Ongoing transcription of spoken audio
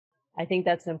I think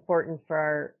that's important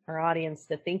for our audience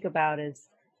to think about is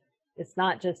it's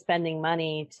not just spending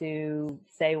money to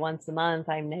say once a month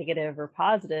I'm negative or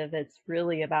positive. It's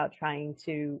really about trying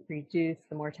to reduce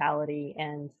the mortality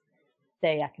and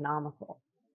stay economical.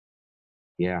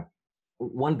 Yeah.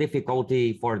 One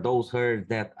difficulty for those herds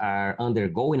that are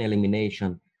undergoing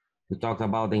elimination, we talked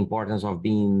about the importance of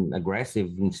being aggressive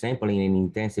in sampling and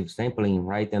intensive sampling,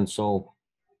 right? And so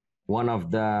one of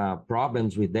the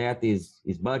problems with that is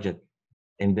budget.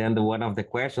 And then one of the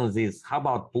questions is, how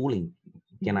about pooling?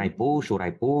 Can I pool? Should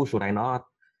I pool? Should I not?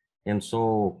 And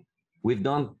so we've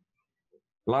done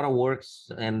a lot of works,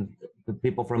 and the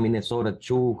people from Minnesota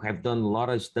too have done a lot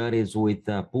of studies with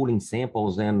pooling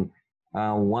samples. And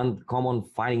one common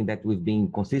finding that we've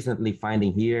been consistently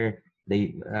finding here,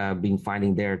 they've been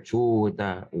finding there too with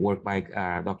work by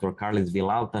Dr. Carlos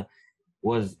Villalta,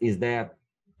 is that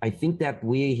I think that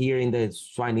we here in the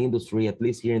swine industry, at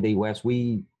least here in the US,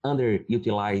 we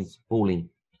underutilize pooling.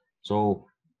 So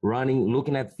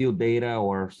looking at field data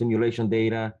or simulation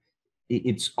data,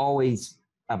 it's always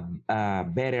a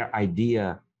better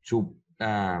idea to,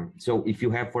 so if you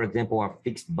have, for example, a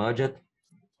fixed budget,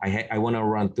 I want to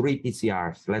run 3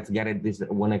 PCRs. Let's get at this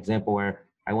one example where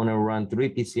I want to run 3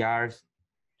 PCRs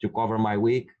to cover my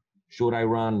week. Should I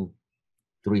run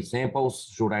 3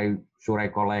 samples? Should I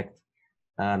collect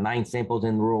 9 samples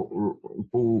and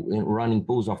running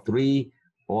pools of 3,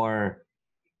 or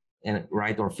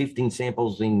 15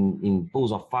 samples in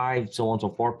pools of 5, so on and so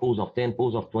forth, pools of 10,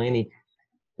 pools of 20,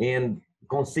 and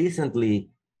consistently,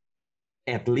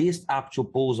 at least up to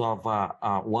pools of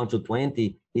 1 to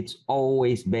 20, it's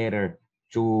always better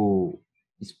to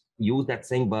use that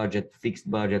same budget, fixed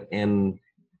budget, and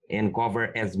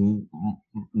cover as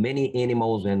many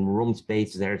animals and room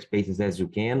spaces, air spaces as you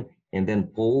can, and then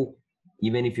pool.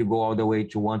 Even if you go all the way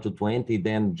to 1 to 20,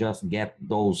 then just get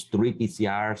those 3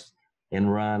 PCRs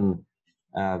and run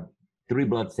 3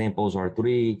 blood samples or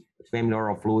 3 family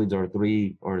oral fluids or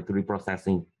 3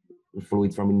 processing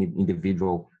fluids from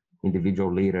individual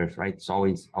liters, right? It's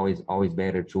always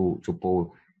better to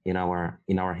pool in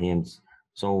our hands.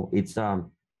 So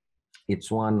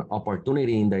it's one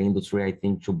opportunity in the industry, I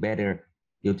think, to better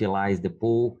utilize the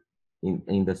pool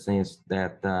in the sense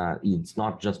that it's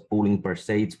not just pooling per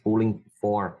se, it's pooling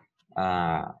for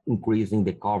increasing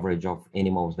the coverage of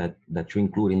animals that you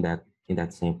include in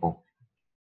that sample.